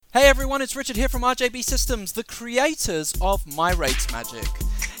Hey everyone, it's Richard here from RJB Systems, the creators of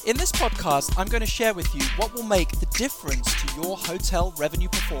MyRatesMagic. In this podcast, I'm going to share with you what will make the difference to your hotel revenue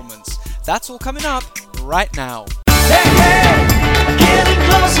performance. That's all coming up right now. Hey, hey, getting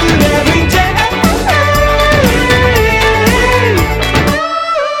closer every day.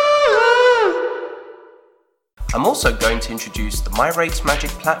 I'm also going to introduce the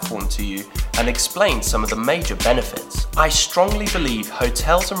MyRatesMagic platform to you and explain some of the major benefits. I strongly believe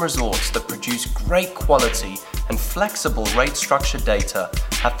hotels and resorts that produce great quality and flexible rate structure data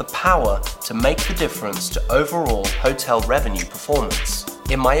have the power to make the difference to overall hotel revenue performance.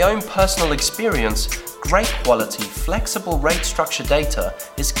 In my own personal experience, great quality, flexible rate structure data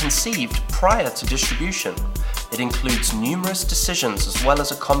is conceived prior to distribution. It includes numerous decisions as well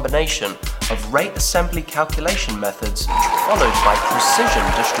as a combination of rate assembly calculation methods followed by precision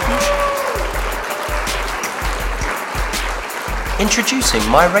distribution. Introducing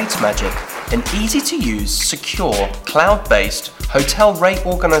MyRatesMagic, an easy-to-use, secure, cloud-based hotel rate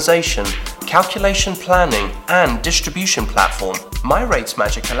organization, calculation planning, and distribution platform.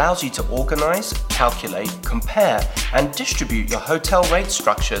 MyRatesMagic allows you to organize, calculate, compare, and distribute your hotel rate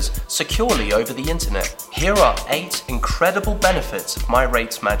structures securely over the internet. Here are 8 incredible benefits of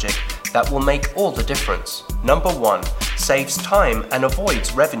MyRatesMagic that will make all the difference. Number 1, saves time and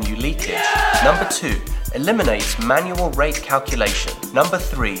avoids revenue leakage. Yeah! Number 2, eliminates manual rate calculation. Number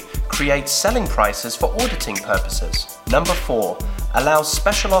 3, creates selling prices for auditing purposes. Number 4, allows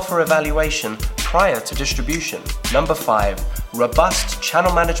special offer evaluation prior to distribution. Number 5, robust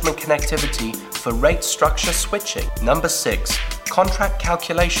channel management connectivity for rate structure switching. Number 6, contract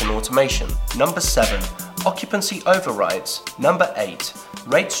calculation automation. Number 7, occupancy overrides. Number 8,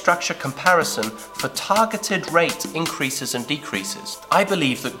 rate structure comparison for targeted rate increases and decreases. I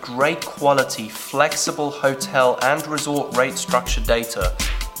believe that great quality, flexible hotel and resort rate structure data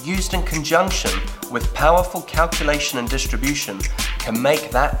used in conjunction with powerful calculation and distribution can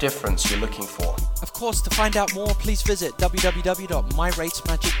make that difference you're looking for. Of course, to find out more, please visit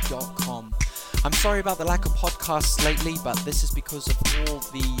www.myratesmagic.com. I'm sorry about the lack of podcasts lately, but this is because of all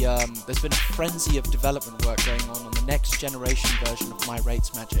the, there's been a frenzy of development work going on the next generation version of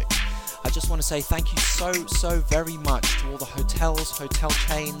MyRatesMagic. I just want to say thank you so very much to all the hotels, hotel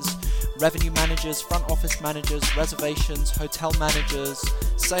chains, revenue managers, front office managers, reservations, hotel managers,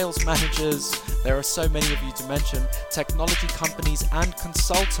 sales managers. There are so many of you to mention, technology companies and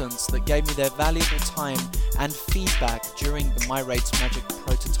consultants that gave me their valuable time and feedback during the MyRatesMagic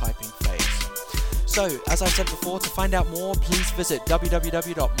prototyping phase. So, as I said before, to find out more, please visit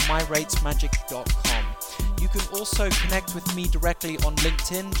www.myratesmagic.com. You can also connect with me directly on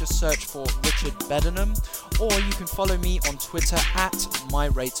LinkedIn, just search for Richard Bedenham, or you can follow me on Twitter at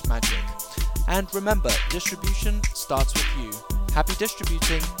MyRatesMagic. And remember, distribution starts with you. Happy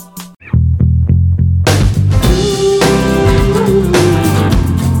distributing!